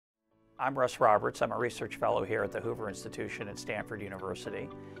I'm Russ Roberts. I'm a research fellow here at the Hoover Institution at Stanford University.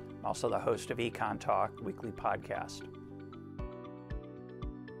 I'm also the host of Econ Talk weekly podcast.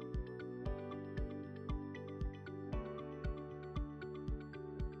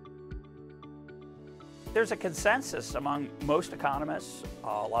 There's a consensus among most economists,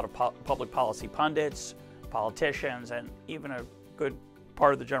 a lot of public policy pundits, politicians, and even a good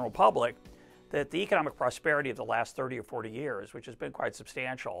part of the general public, that the economic prosperity of the last 30 or 40 years, which has been quite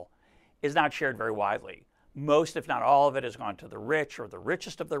substantial, is not shared very widely. Most, if not all of it, has gone to the rich or the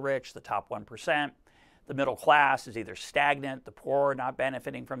richest of the rich, the top 1%. The middle class is either stagnant, the poor are not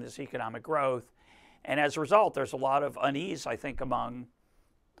benefiting from this economic growth. And as a result, there's a lot of unease, I think, among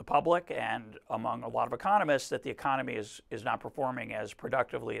the public and among a lot of economists that the economy is not performing as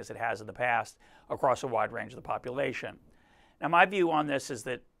productively as it has in the past across a wide range of the population. Now, my view on this is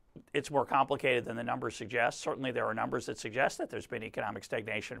that it's more complicated than the numbers suggest. Certainly, there are numbers that suggest that there's been economic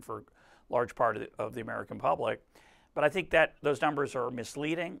stagnation for a large part of the American public. But I think that those numbers are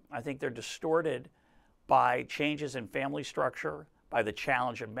misleading. I think they're distorted by changes in family structure, by the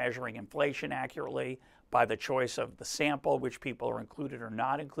challenge of measuring inflation accurately, by the choice of the sample, which people are included or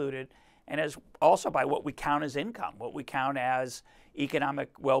not included, and also by what we count as income, what we count as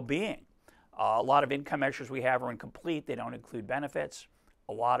economic well-being. A lot of income measures we have are incomplete. They don't include benefits.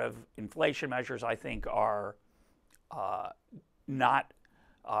 A lot of inflation measures, I think, are not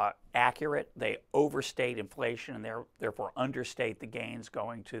accurate. They overstate inflation and therefore understate the gains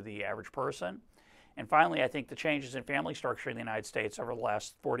going to the average person. And finally, I think the changes in family structure in the United States over the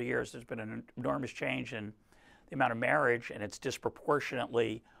last 40 years, there's been an enormous change in the amount of marriage, and it's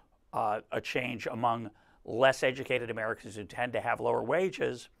disproportionately a change among less educated Americans who tend to have lower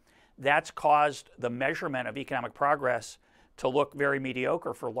wages. That's caused the measurement of economic progress to look very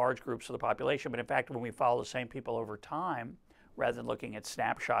mediocre for large groups of the population. But in fact, when we follow the same people over time, rather than looking at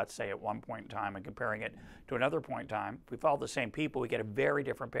snapshots, say, at one point in time and comparing it to another point in time, if we follow the same people, we get a very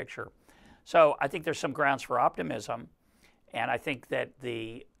different picture. So I think there's some grounds for optimism, and I think that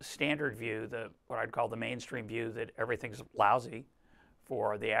the standard view, what I'd call the mainstream view that everything's lousy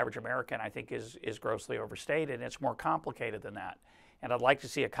for the average American, I think is grossly overstated, and it's more complicated than that. And I'd like to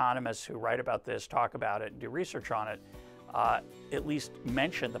see economists who write about this, talk about it, and do research on it, at least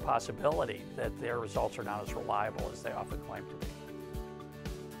mention the possibility that their results are not as reliable as they often claim to be.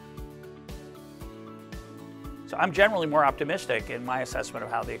 So I'm generally more optimistic in my assessment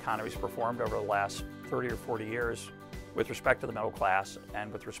of how the economy's performed over the last 30 or 40 years with respect to the middle class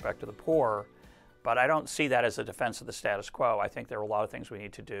and with respect to the poor, but I don't see that as a defense of the status quo. I think there are a lot of things we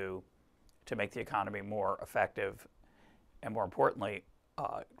need to do to make the economy more effective and, more importantly,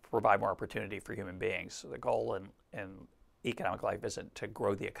 provide more opportunity for human beings. So the goal in economic life isn't to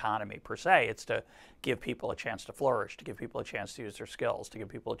grow the economy per se, it's to give people a chance to flourish, to give people a chance to use their skills, to give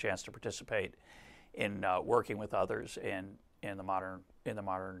people a chance to participate in working with others in the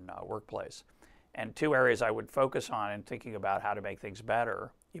modern workplace. And two areas I would focus on in thinking about how to make things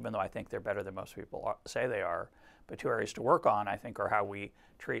better, even though I think they're better than most people say they are, but two areas to work on, I think, are how we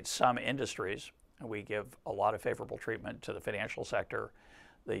treat some industries. We give a lot of favorable treatment to the financial sector.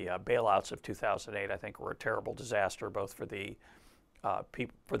 The bailouts of 2008, I think, were a terrible disaster, both for the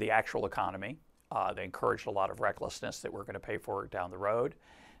actual economy. They encouraged a lot of recklessness that we're going to pay for down the road.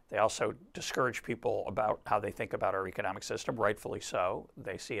 They also discourage people about how they think about our economic system, rightfully so.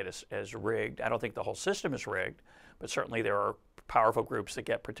 They see it as rigged. I don't think the whole system is rigged, but certainly there are powerful groups that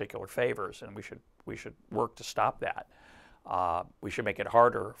get particular favors, and we should work to stop that. We should make it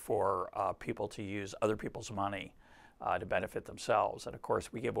harder for people to use other people's money to benefit themselves. And of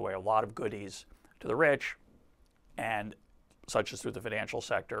course, we give away a lot of goodies to the rich, and such as through the financial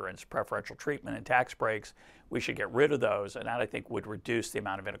sector and preferential treatment and tax breaks. We should get rid of those, and that, I think, would reduce the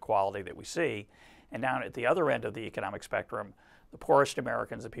amount of inequality that we see. And down at the other end of the economic spectrum, the poorest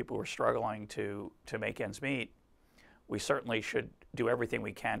Americans, the people who are struggling to make ends meet, we certainly should do everything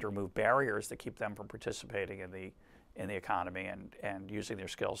we can to remove barriers that keep them from participating in the economy and using their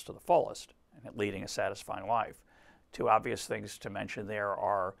skills to the fullest and leading a satisfying life. Two obvious things to mention there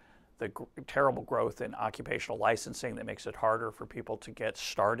are the terrible growth in occupational licensing that makes it harder for people to get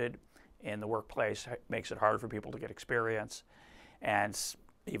started in the workplace, makes it harder for people to get experience, and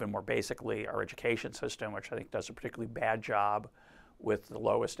even more basically, our education system, which I think does a particularly bad job with the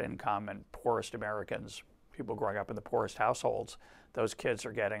lowest income and poorest Americans, people growing up in the poorest households. Those kids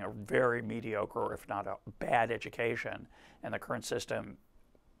are getting a very mediocre, if not a bad education, and the current system,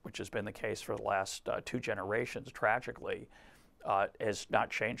 which has been the case for the last 2 generations, tragically, has not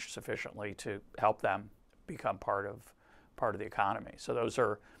changed sufficiently to help them become part of the economy. So those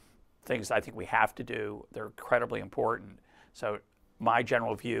are things I think we have to do. They're incredibly important. So my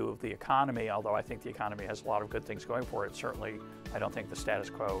general view of the economy, although I think the economy has a lot of good things going for it. Certainly, I don't think the status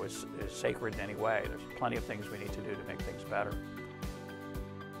quo is sacred in any way. There's plenty of things we need to do to make things better.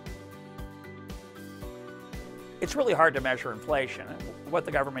 It's really hard to measure inflation. What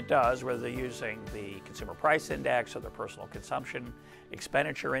the government does, whether they're using the Consumer Price Index or the Personal Consumption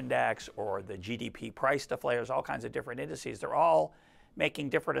Expenditure Index or the GDP price deflators, all kinds of different indices, they're all making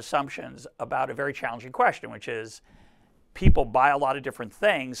different assumptions about a very challenging question, which is people buy a lot of different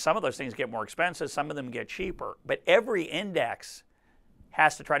things. Some of those things get more expensive, some of them get cheaper, but every index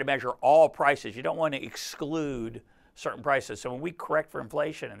has to try to measure all prices. You don't want to exclude certain prices. So when we correct for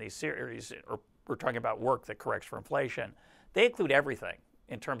inflation in these series, or we're talking about work that corrects for inflation, they include everything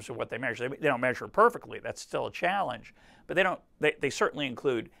in terms of what they measure. They don't measure it perfectly. That's still a challenge. But they certainly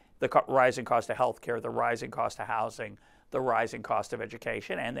include the rising cost of healthcare, the rising cost of housing, the rising cost of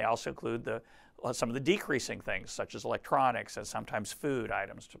education, and they also include some of the decreasing things, such as electronics and sometimes food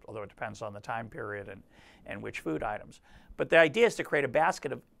items, although it depends on the time period and which food items. But the idea is to create a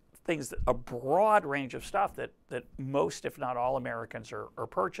basket of things, a broad range of stuff that most, if not all, Americans are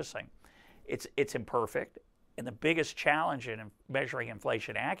purchasing. It's imperfect, and the biggest challenge in measuring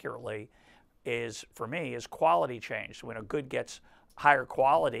inflation accurately is, for me, is quality change. So when a good gets higher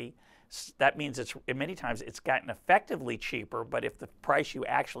quality, that means many times it's gotten effectively cheaper, but if the price you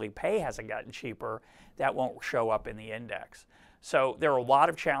actually pay hasn't gotten cheaper, that won't show up in the index. So there are a lot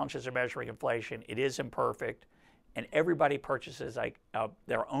of challenges in measuring inflation. It is imperfect, and everybody purchases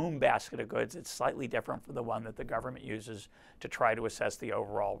their own basket of goods. It's slightly different from the one that the government uses to try to assess the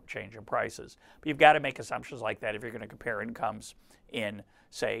overall change in prices. But you've got to make assumptions like that if you're going to compare incomes in,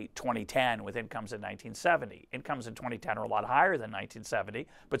 say, 2010 with incomes in 1970. Incomes in 2010 are a lot higher than 1970,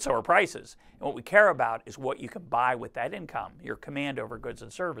 but so are prices. And what we care about is what you can buy with that income, your command over goods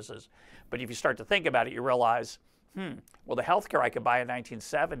and services. But if you start to think about it, you realize, well, the healthcare I could buy in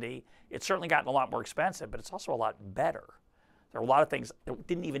 1970, it's certainly gotten a lot more expensive, but it's also a lot better. There are a lot of things that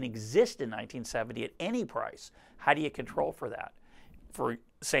didn't even exist in 1970 at any price. How do you control for that?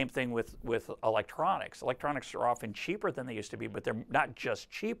 Same thing with electronics. Electronics are often cheaper than they used to be, but they're not just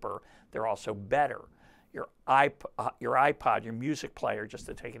cheaper, they're also better. Your iPod, your music player, just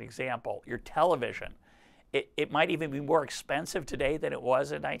to take an example, your television, it might even be more expensive today than it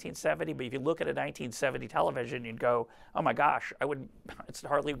was in 1970, but if you look at a 1970 television, you'd go, oh my gosh, it's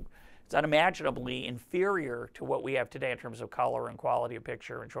unimaginably inferior to what we have today in terms of color and quality of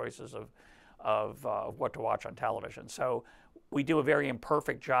picture and choices of what to watch on television. So we do a very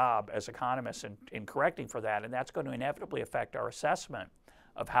imperfect job as economists in correcting for that, and that's going to inevitably affect our assessment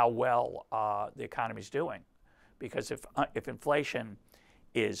of how well the economy is doing. Because if inflation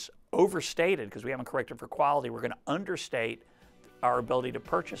is overstated because we haven't corrected for quality, we're going to understate our ability to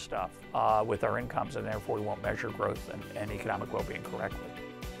purchase stuff with our incomes, and therefore we won't measure growth and economic well-being correctly.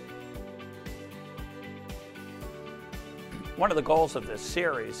 One of the goals of this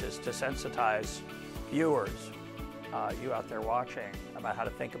series is to sensitize viewers, you out there watching, about how to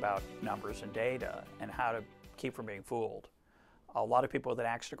think about numbers and data and how to keep from being fooled. A lot of people with an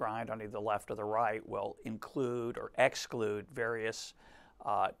axe to grind on either the left or the right will include or exclude various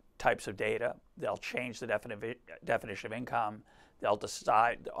types of data. They'll change the definition of income. They'll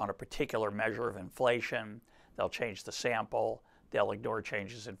decide on a particular measure of inflation. They'll change the sample. They'll ignore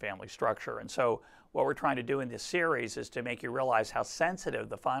changes in family structure. And so what we're trying to do in this series is to make you realize how sensitive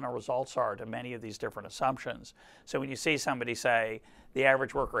the final results are to many of these different assumptions. So when you see somebody say the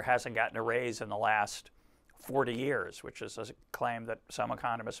average worker hasn't gotten a raise in the last 40 years, which is a claim that some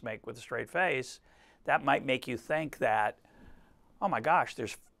economists make with a straight face, that might make you think that, oh my gosh,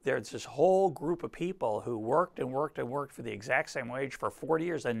 there's this whole group of people who worked and worked and worked for the exact same wage for 40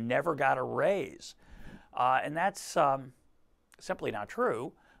 years and never got a raise. And that's simply not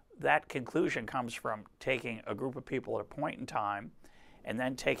true. That conclusion comes from taking a group of people at a point in time and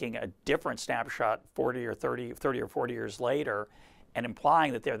then taking a different snapshot 30 or 40 years later and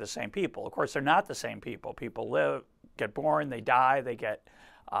implying that they're the same people. Of course, they're not the same people. People live, get born, they die, they get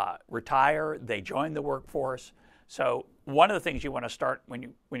retire, they join the workforce. So one of the things you want to start when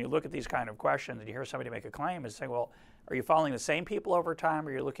you look at these kind of questions and you hear somebody make a claim is say, well, are you following the same people over time,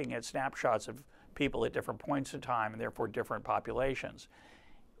 or are you looking at snapshots of people at different points in time and therefore different populations?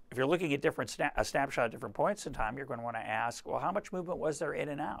 If you're looking at a snapshot at different points in time, you're going to want to ask, well, how much movement was there in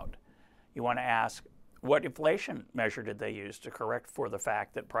and out? You want to ask, what inflation measure did they use to correct for the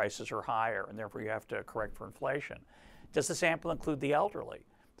fact that prices are higher and therefore you have to correct for inflation? Does the sample include the elderly?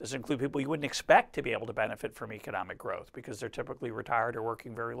 Does it include people you wouldn't expect to be able to benefit from economic growth because they're typically retired or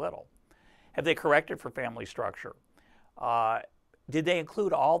working very little? Have they corrected for family structure? Did they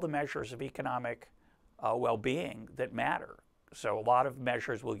include all the measures of economic well-being that matter? So a lot of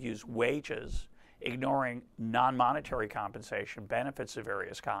measures will use wages, ignoring non-monetary compensation, benefits of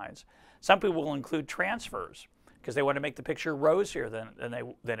various kinds. Some people will include transfers because they want to make the picture rosier than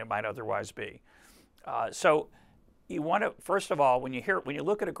it might otherwise be. So you want to, first of all, when you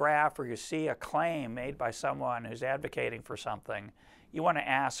look at a graph or you see a claim made by someone who's advocating for something, you want to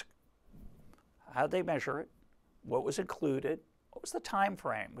ask, how did they measure it? What was included? What was the time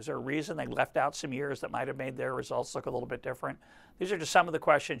frame? Was there a reason they left out some years that might have made their results look a little bit different? These are just some of the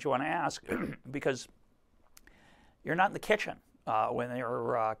questions you want to ask because you're not in the kitchen when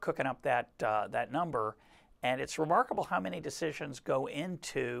they're cooking up that number. And it's remarkable how many decisions go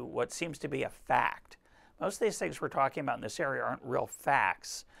into what seems to be a fact. Most of these things we're talking about in this area aren't real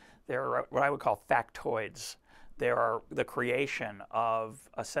facts. They're what I would call factoids. They are the creation of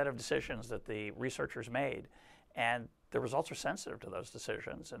a set of decisions that the researchers made. And the results are sensitive to those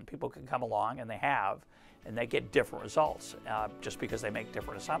decisions. And people can come along, and they have, and they get different results just because they make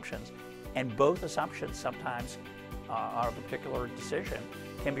different assumptions. And both assumptions sometimes on a particular decision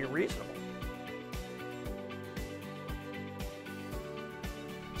can be reasonable.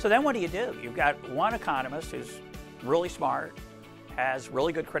 So then what do? You've got one economist who's really smart, has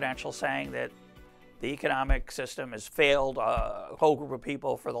really good credentials saying that the economic system has failed a whole group of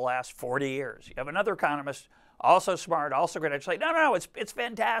people for the last 40 years. You have another economist, also smart, also credentialed, say, no, it's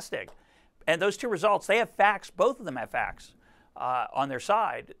fantastic. And those two results, they have facts, both of them have facts on their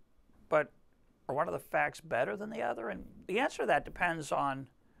side, but are one of the facts better than the other? And the answer to that depends on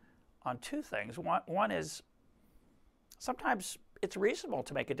two things. One is sometimes it's reasonable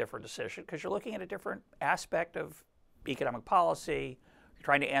to make a different decision because you're looking at a different aspect of economic policy. You're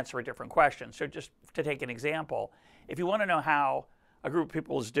trying to answer a different question. So just to take an example, if you want to know how a group of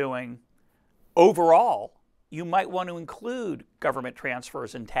people is doing overall, you might want to include government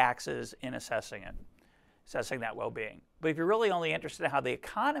transfers and taxes in assessing that well-being. But if you're really only interested in how the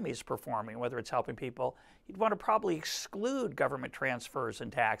economy is performing, whether it's helping people, you'd want to probably exclude government transfers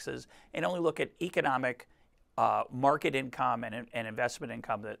and taxes and only look at economic market income and investment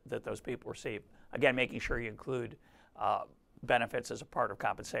income that those people receive. Again, making sure you include benefits as a part of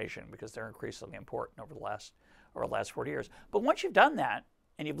compensation because they're increasingly important over the last 40 years. But once you've done that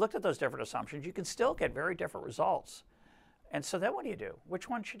and you've looked at those different assumptions, you can still get very different results. And so then what do? Which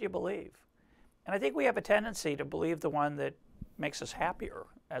one should you believe? And I think we have a tendency to believe the one that makes us happier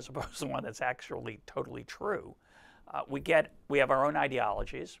as opposed to the one that's actually totally true. We have our own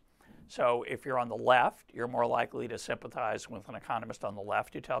ideologies. So if you're on the left, you're more likely to sympathize with an economist on the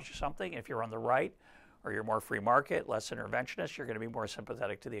left who tells you something. If you're on the right, or you're more free market, less interventionist, you're going to be more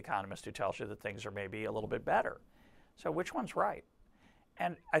sympathetic to the economist who tells you that things are maybe a little bit better. So which one's right?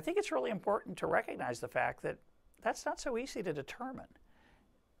 And I think it's really important to recognize the fact that that's not so easy to determine.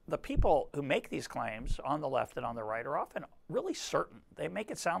 The people who make these claims on the left and on the right are often really certain. They make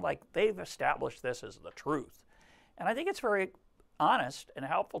it sound like they've established this as the truth. And I think it's very honest and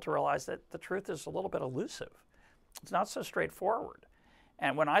helpful to realize that the truth is a little bit elusive. It's not so straightforward.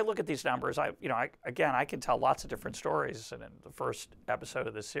 And when I look at these numbers, I can tell lots of different stories, and in the first episode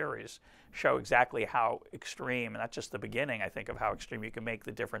of this series show exactly how extreme, and that's just the beginning, I think, of how extreme you can make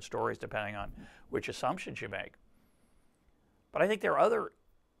the different stories depending on which assumptions you make. But I think there are other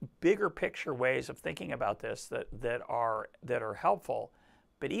bigger picture ways of thinking about this that are helpful.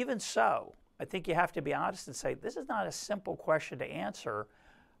 But even so, I think you have to be honest and say, this is not a simple question to answer,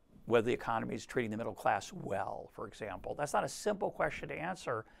 whether the economy is treating the middle class well, for example. That's not a simple question to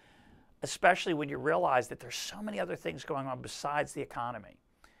answer, especially when you realize that there's so many other things going on besides the economy.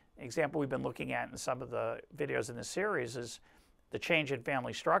 An example we've been looking at in some of the videos in this series is the change in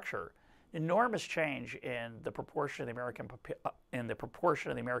family structure. Enormous change in the proportion of the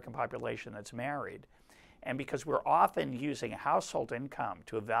American population that's married. And because we're often using household income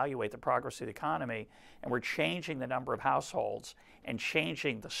to evaluate the progress of the economy, and we're changing the number of households and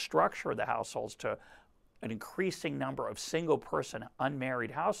changing the structure of the households to an increasing number of single-person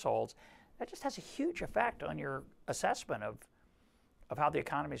unmarried households, that just has a huge effect on your assessment of how the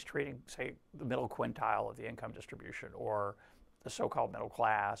economy is treating, say, the middle quintile of the income distribution, or the so-called middle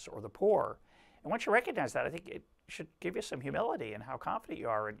class, or the poor. And once you recognize that, I think it should give you some humility in how confident you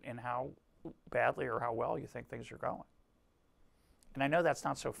are in how badly or how well you think things are going. And I know that's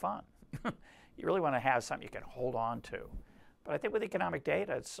not so fun. You really want to have something you can hold on to. But I think with economic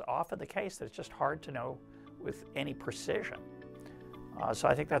data, it's often the case that it's just hard to know with any precision. So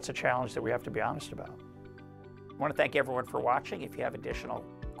I think that's a challenge that we have to be honest about. I want to thank everyone for watching. If you have additional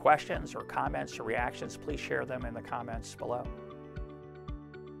questions or comments or reactions, please share them in the comments below.